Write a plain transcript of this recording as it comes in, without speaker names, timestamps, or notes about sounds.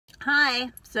Hi,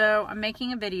 so I'm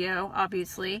making a video,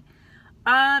 obviously.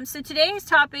 So today's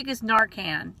topic is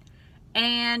Narcan.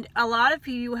 And a lot of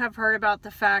you have heard about the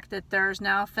fact that there's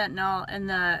now fentanyl in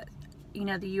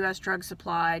the US drug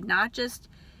supply, not just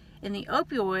in the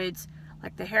opioids,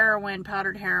 like the heroin,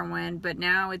 powdered heroin, but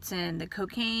now it's in the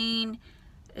cocaine,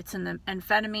 it's in the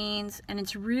amphetamines, and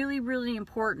it's really, really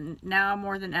important now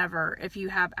more than ever if you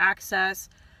have access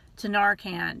to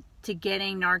Narcan, to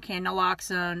getting Narcan,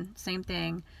 naloxone, same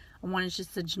thing. One is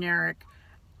just the generic,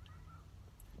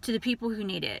 to the people who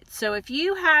need it. So if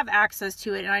you have access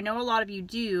to it, and I know a lot of you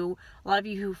do, a lot of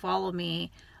you who follow me,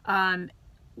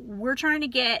 we're trying to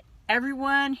get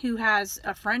everyone who has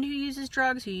a friend who uses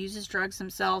drugs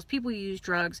themselves, people who use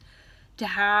drugs, to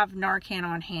have Narcan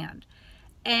on hand.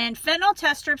 And fentanyl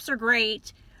test strips are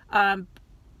great,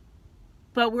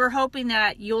 but we're hoping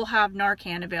that you'll have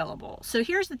Narcan available. So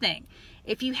here's the thing.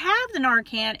 If you have the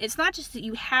Narcan, it's not just that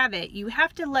you have it. You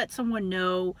have to let someone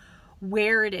know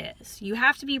where it is. You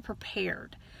have to be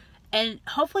prepared. And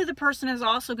hopefully the person is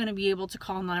also going to be able to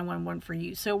call 911 for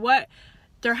you. So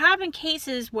there have been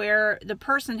cases where the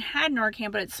person had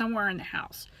Narcan, but it's somewhere in the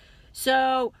house.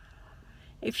 So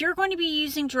if you're going to be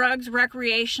using drugs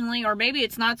recreationally, or maybe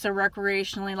it's not so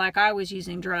recreationally like I was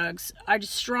using drugs, I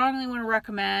just strongly want to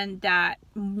recommend that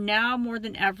now more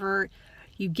than ever,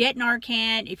 you get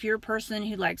Narcan. If you're a person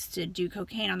who likes to do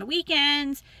cocaine on the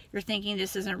weekends, you're thinking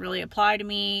this doesn't really apply to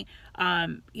me.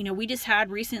 We just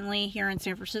had recently here in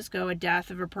San Francisco a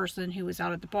death of a person who was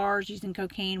out at the bars using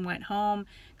cocaine, went home,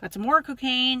 got some more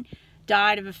cocaine,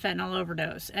 died of a fentanyl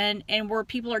overdose. And where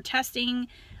people are testing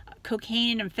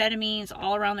cocaine and amphetamines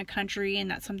all around the country, and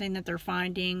that's something that they're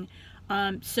finding.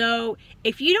 So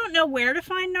if you don't know where to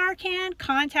find Narcan,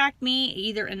 contact me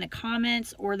either in the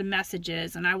comments or the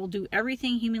messages, and I will do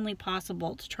everything humanly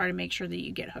possible to try to make sure that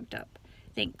you get hooked up.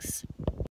 Thanks.